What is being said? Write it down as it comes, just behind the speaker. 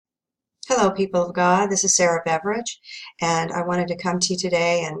Hello, people of God. This is Sarah Beveridge, and I wanted to come to you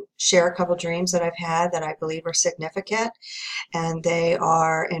today and share a couple dreams that I've had that I believe are significant, and they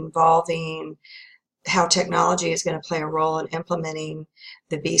are involving how technology is going to play a role in implementing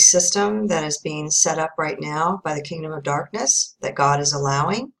the beast system that is being set up right now by the kingdom of darkness that God is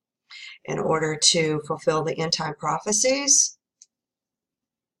allowing in order to fulfill the end time prophecies.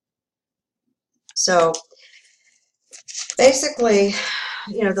 So basically,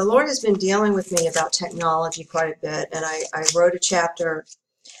 the Lord has been dealing with me about technology quite a bit, and I wrote a chapter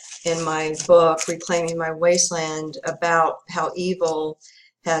in my book, Reclaiming My Wasteland, about how evil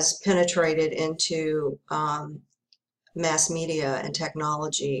has penetrated into mass media and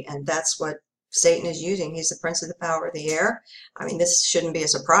technology, and that's what Satan is using. He's the prince of the power of the air. I mean, this shouldn't be a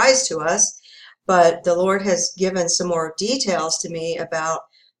surprise to us, but the Lord has given some more details to me about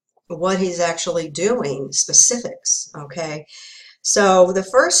what he's actually doing, specifics, okay? So the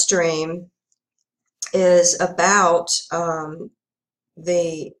first dream is about where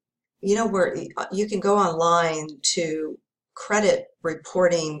you can go online to credit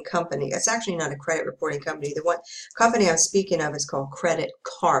reporting company. It's actually not a credit reporting company. The one company I'm speaking of is called Credit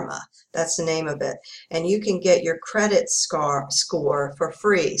Karma. That's the name of it. And you can get your credit score for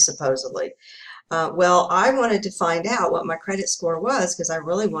free, supposedly. Well, I wanted to find out what my credit score was because I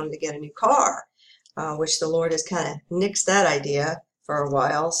really wanted to get a new car, which the Lord has kind of nixed that idea for a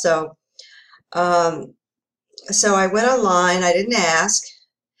while. So I went online. I didn't ask.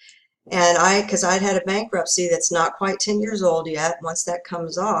 And because I'd had a bankruptcy that's not quite 10 years old yet. Once that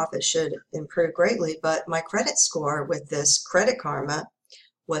comes off, it should improve greatly. But my credit score with this Credit Karma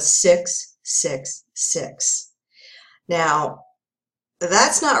was 666. Now,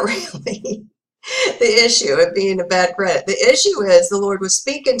 that's not really the issue of being a bad credit. The issue is the Lord was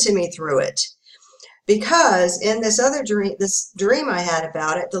speaking to me through it. Because in this dream I had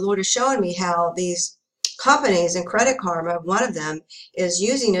about it, the Lord is showing me how these companies and Credit Karma, one of them, is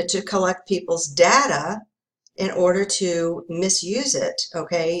using it to collect people's data in order to misuse it,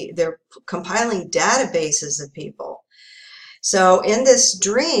 okay? They're compiling databases of people. So in this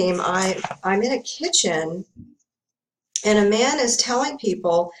dream, I'm in a kitchen, and a man is telling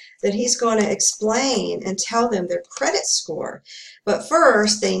people that he's going to explain and tell them their credit score. But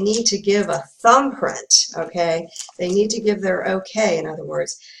first, they need to give a thumbprint, okay? They need to give their okay, in other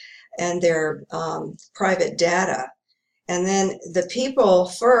words, and their private data. And then the people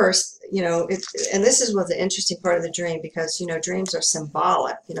first, and this was the interesting part of the dream because, dreams are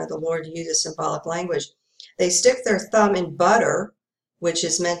symbolic. The Lord uses symbolic language. They stick their thumb in butter, which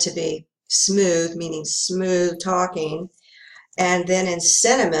is meant to be smooth, meaning smooth talking, and then in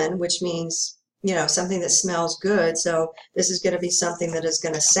cinnamon, which means, something that smells good. So this is going to be something that is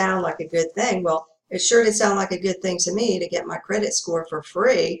going to sound like a good thing. Well, it sure did sound like a good thing to me to get my credit score for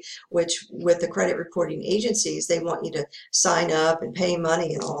free, which with the credit reporting agencies, they want you to sign up and pay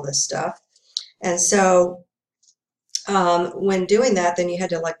money and all this stuff. And so when doing that, then you had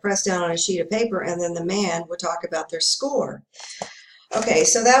to like press down on a sheet of paper, and then the man would talk about their score. Okay,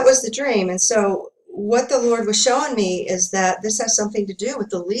 so that was the dream. And so what the Lord was showing me is that this has something to do with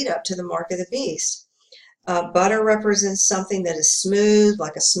the lead up to the mark of the beast. Butter represents something that is smooth,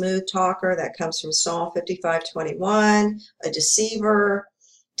 like a smooth talker. That comes from Psalm 55:21, a deceiver,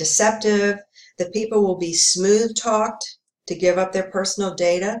 deceptive. The people will be smooth talked to give up their personal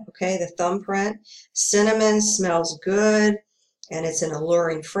data, okay, the thumbprint. Cinnamon smells good, and it's an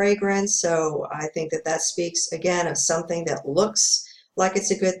alluring fragrance. So I think that that speaks, again, of something that looks like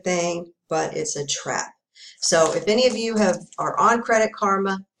it's a good thing, but it's a trap. So if any of you are on Credit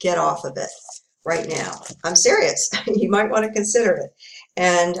Karma, get off of it right now. I'm serious. You might want to consider it.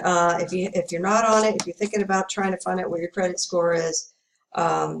 And if you're not on it, if you're thinking about trying to find out what your credit score is,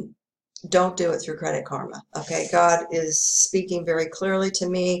 don't do it through Credit Karma. Okay, God is speaking very clearly to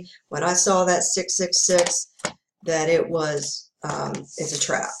me when I saw that 666 that it's a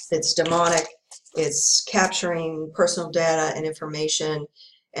trap. It's demonic. It's capturing personal data and information,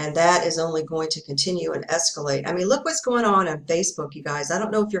 and that is only going to continue and escalate. I mean, look what's going on Facebook, you guys. I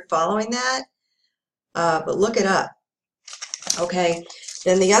don't know if you're following that, but look it up. Okay,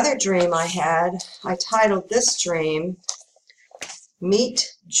 then the other dream I had, I titled this dream,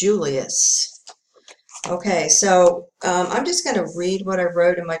 Meet Julius. Okay, so I'm just going to read what I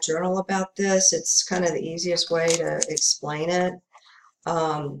wrote in my journal about this. It's kind of the easiest way to explain it.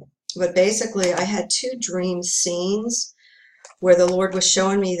 But basically, I had two dream scenes where the Lord was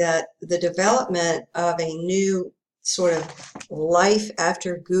showing me that the development of a new sort of life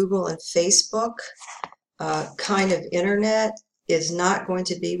after Google and Facebook kind of internet is not going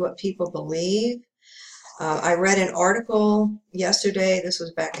to be what people believe. I read an article yesterday. This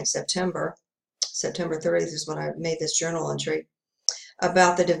was back in September 30th is when I made this journal entry,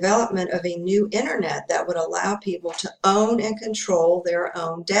 about the development of a new internet that would allow people to own and control their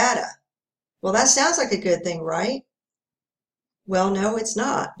own data. Well, that sounds like a good thing, right? Well, no, it's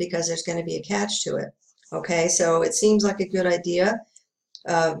not, because there's going to be a catch to it. Okay, so it seems like a good idea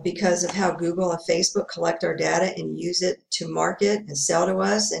because of how Google and Facebook collect our data and use it to market and sell to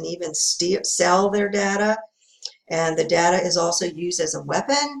us, and even sell their data. And the data is also used as a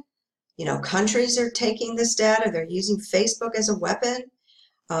weapon. You know, countries are taking this data. They're using Facebook as a weapon.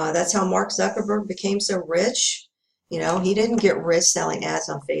 That's how Mark Zuckerberg became so rich. You know, he didn't get rich selling ads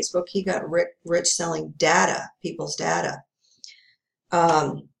on Facebook. He got rich selling data, people's data.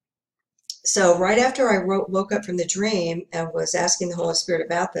 So right after I woke up from the dream and was asking the Holy Spirit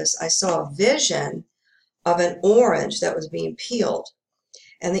about this, I saw a vision of an orange that was being peeled,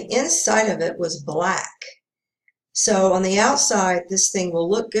 and the inside of it was black. So on the outside, this thing will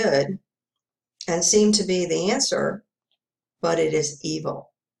look good and seem to be the answer, but it is evil.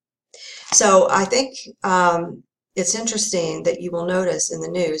 So I think it's interesting that you will notice in the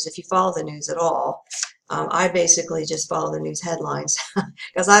news, if you follow the news at all, I basically just follow the news headlines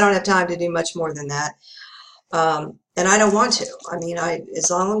because I don't have time to do much more than that. And I don't want to. I mean, as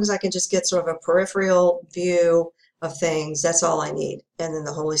long as I can just get sort of a peripheral view of things, that's all I need. And then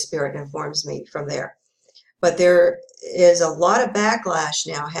the Holy Spirit informs me from there. But there is a lot of backlash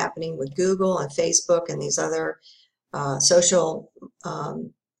now happening with Google and Facebook and these other social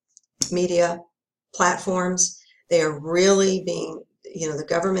media platforms. They are really being, you know, the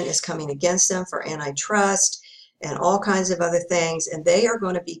government is coming against them for antitrust and all kinds of other things, and they are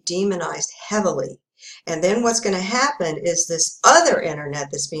going to be demonized heavily. And then what's going to happen is this other internet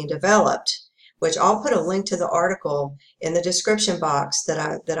that's being developed, which I'll put a link to the article in the description box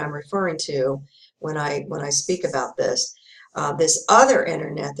that I'm referring to when I speak about this. This other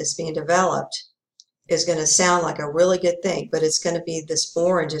internet that's being developed is going to sound like a really good thing, but it's going to be this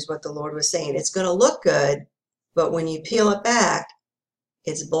orange, is what the Lord was saying. It's going to look good, but when you peel it back,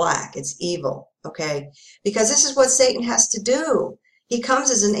 it's black, it's evil, okay? Because this is what Satan has to do. He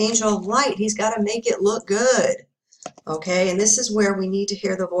comes as an angel of light. He's got to make it look good, okay? And this is where we need to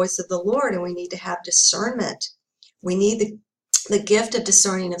hear the voice of the Lord, and we need to have discernment. We need the gift of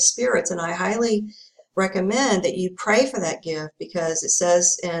discerning of spirits, and I highly recommend that you pray for that gift, because it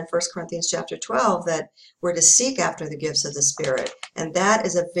says in 1 Corinthians chapter 12 that we're to seek after the gifts of the Spirit, and that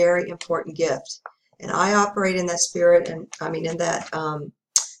is a very important gift. And I operate in that spirit, and I mean in that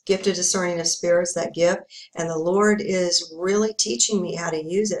gift of discerning of spirits, that gift, and the Lord is really teaching me how to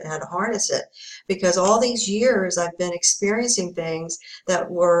use it and how to harness it, because all these years I've been experiencing things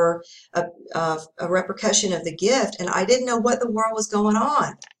that were a repercussion of the gift, and I didn't know what the world was going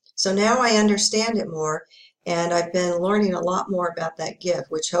on. So now I understand it more, and I've been learning a lot more about that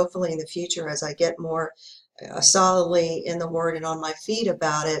gift, which hopefully in the future, as I get more solidly in the Word and on my feet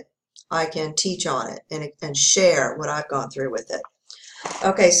about it, I can teach on it and share what I've gone through with it.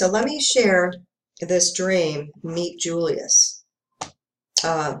 Okay, so let me share this dream, Meet Julius.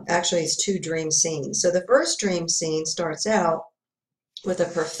 Actually, it's two dream scenes. So the first dream scene starts out with a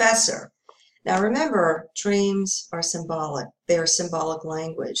professor. Now remember, dreams are symbolic. They are symbolic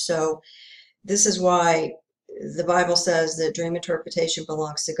language. So this is why the Bible says that dream interpretation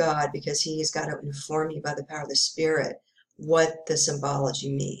belongs to God, because He's got to inform you by the power of the Spirit what the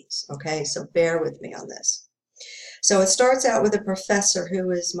symbology means. Okay, so bear with me on this. So it starts out with a professor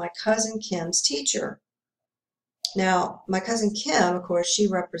who is my cousin Kim's teacher. Now, my cousin Kim, of course, she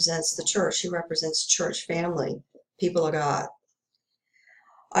represents the church. She represents church family, people of God.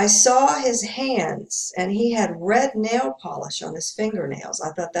 I saw his hands, and he had red nail polish on his fingernails.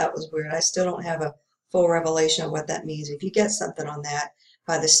 I thought that was weird. I still don't have a full revelation of what that means. If you get something on that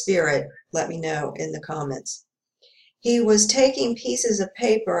by the Spirit, let me know in the comments. He was taking pieces of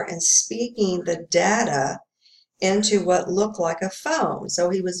paper and speaking the data into what looked like a phone.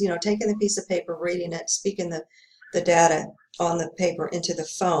 So he was, taking the piece of paper, reading it, speaking the data on the paper into the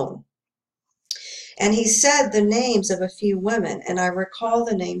phone. And he said the names of a few women, and I recall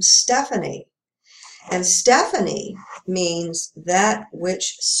the name Stephanie. And Stephanie means that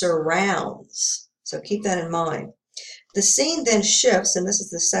which surrounds. So keep that in mind. The scene then shifts, and this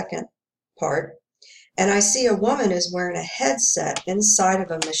is the second part, and I see a woman is wearing a headset inside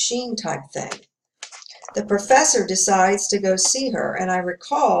of a machine type thing. The professor decides to go see her, and I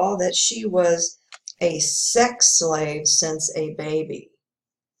recall that she was a sex slave since a baby.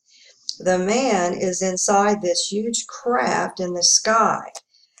 The man is inside this huge craft in the sky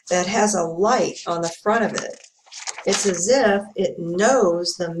that has a light on the front of it. It's as if it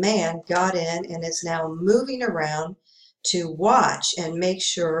knows the man got in and is now moving around to watch and make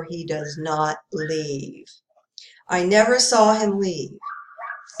sure he does not leave. I never saw him leave.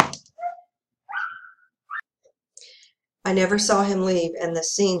 I never saw him leave, and the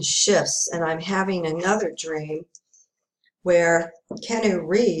scene shifts, and I'm having another dream where Keanu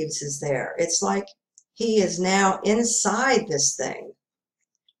Reeves is there. It's like he is now inside this thing.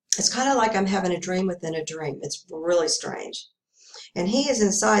 It's kind of like I'm having a dream within a dream. It's really strange. And he is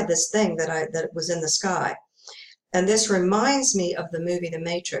inside this thing that was in the sky. And this reminds me of the movie The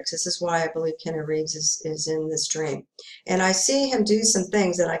Matrix. This is why I believe Keanu Reeves is in this dream. And I see him do some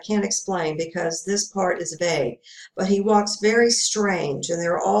things that I can't explain because this part is vague. But he walks very strange, and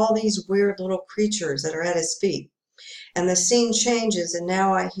there are all these weird little creatures that are at his feet. And the scene changes, and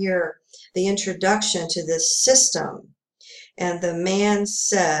now I hear the introduction to this system. And the man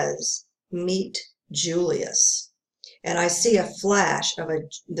says, "Meet Julius." And I see a flash of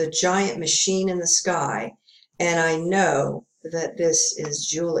the giant machine in the sky. And I know that this is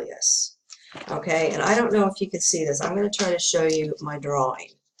Julius. Okay, and I don't know if you can see this. I'm going to try to show you my drawing.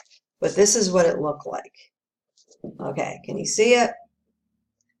 But this is what it looked like. Okay, can you see it?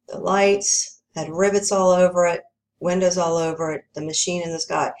 The lights had rivets all over it, windows all over it, the machine in the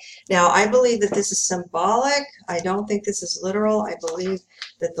sky. Now, I believe that this is symbolic. I don't think this is literal. I believe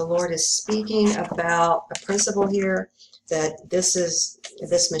that the Lord is speaking about a principle here, that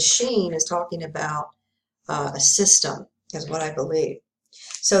this machine is talking about a system, is what I believe.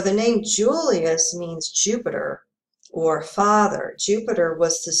 So the name Julius means Jupiter or father. Jupiter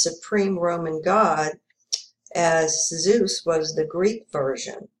was the supreme Roman god, as Zeus was the Greek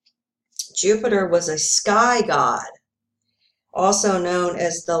version. Jupiter was a sky god, also known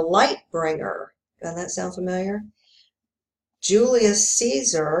as the light bringer. Doesn't that sound familiar? Julius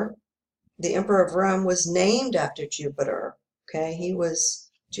Caesar, the emperor of Rome, was named after Jupiter. Okay,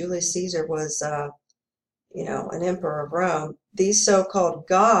 Julius Caesar was an emperor of Rome. These so-called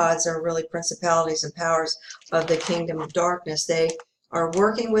gods are really principalities and powers of the kingdom of darkness. They are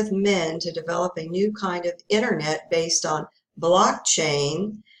working with men to develop a new kind of internet based on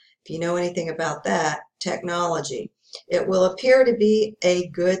blockchain, if you know anything about that, technology. It will appear to be a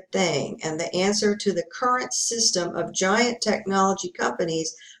good thing and the answer to the current system of giant technology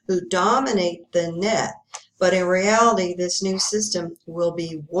companies who dominate the net. But in reality, this new system will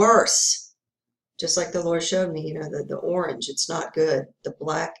be worse. Just like the Lord showed me, the orange, it's not good, the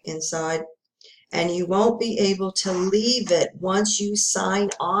black inside. And you won't be able to leave it once you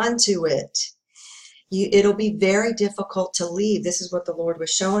sign on to it. It'll be very difficult to leave. This is what the Lord was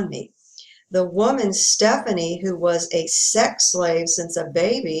showing me. The woman, Stephanie, who was a sex slave since a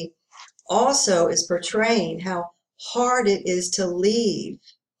baby, also is portraying how hard it is to leave.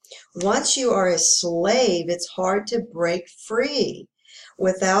 Once you are a slave, it's hard to break free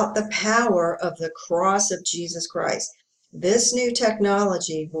without the power of the cross of Jesus Christ. This new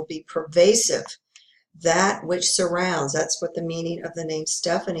technology will be pervasive, that which surrounds. That's what the meaning of the name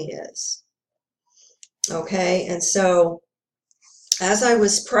Stephanie is. Okay, and so as I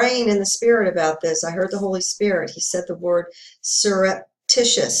was praying in the Spirit about this, I heard the Holy Spirit. He said the word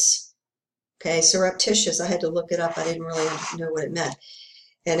surreptitious. Okay, surreptitious. I had to look it up. I didn't really know what it meant.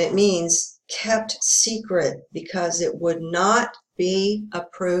 And it means kept secret because it would not be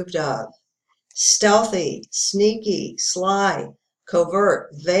approved of. Stealthy, sneaky, sly, covert,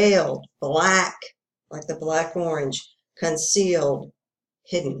 veiled, black, like the black orange, concealed,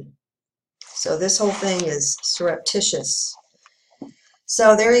 hidden. So this whole thing is surreptitious.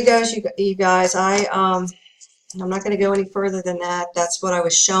 So there you go, you guys. I'm not going to go any further than that. That's what I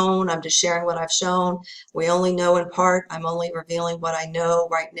was shown. I'm just sharing what I've shown. We only know in part. I'm only revealing what I know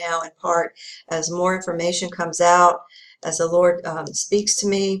right now in part. As more information comes out, as the Lord speaks to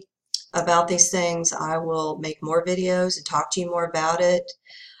me about these things, I will make more videos and talk to you more about it.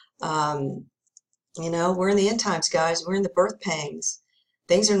 We're in the end times, guys. We're in the birth pangs.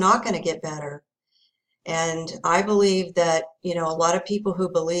 Things are not going to get better. And I believe that, a lot of people who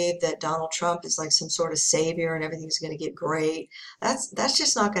believe that Donald Trump is like some sort of savior and everything's going to get great, that's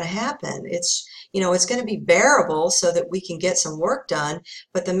just not going to happen. It's going to be bearable so that we can get some work done.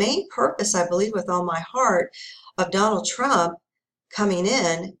 But the main purpose, I believe with all my heart, of Donald Trump coming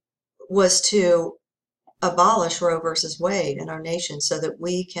in was to abolish Roe versus Wade in our nation so that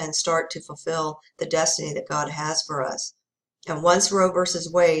we can start to fulfill the destiny that God has for us. And once Roe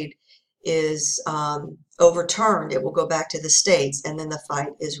versus Wade is overturned, it will go back to the states, and then the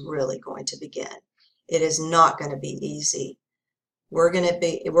fight is really going to begin. It is not going to be easy. we're going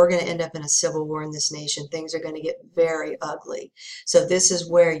to end up in a civil war in this nation. Things are going to get very ugly. So this is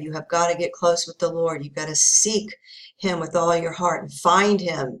where you have got to get close with the Lord. You've got to seek him with all your heart and find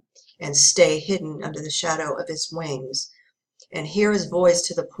him and stay hidden under the shadow of his wings and hear his voice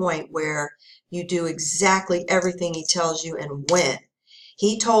to the point where you do exactly everything he tells you. And when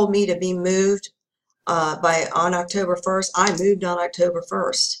he told me to be moved on October 1st, I moved on October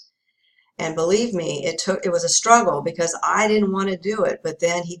 1st. And believe me, it was a struggle because I didn't want to do it, but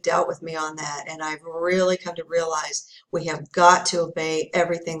then he dealt with me on that. And I've really come to realize we have got to obey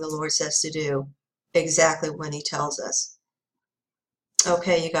everything the Lord says to do exactly when he tells us.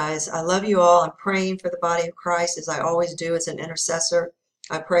 Okay, you guys, I love you all. I'm praying for the body of Christ as I always do as an intercessor.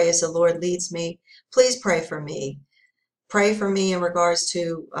 I pray as the Lord leads me. Please pray for me. Pray for me in regards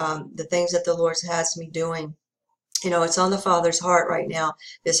to the things that the Lord has me doing. You know, it's on the Father's heart right now,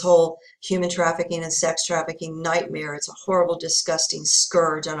 this whole human trafficking and sex trafficking nightmare. It's a horrible, disgusting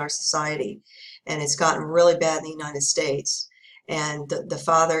scourge on our society, and it's gotten really bad in the United States. And the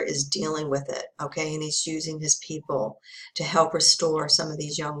Father is dealing with it, okay? And he's using his people to help restore some of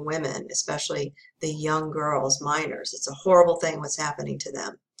these young women, especially the young girls, minors. It's a horrible thing what's happening to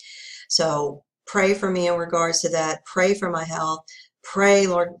them. So pray for me in regards to that. Pray for my health. Pray,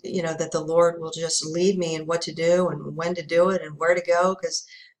 Lord, you know, that the Lord will just lead me in what to do and when to do it and where to go, because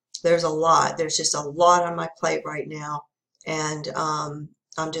there's a lot. There's just a lot on my plate right now, and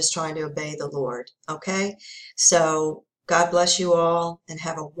I'm just trying to obey the Lord, okay? So God bless you all, and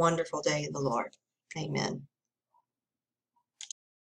have a wonderful day in the Lord. Amen.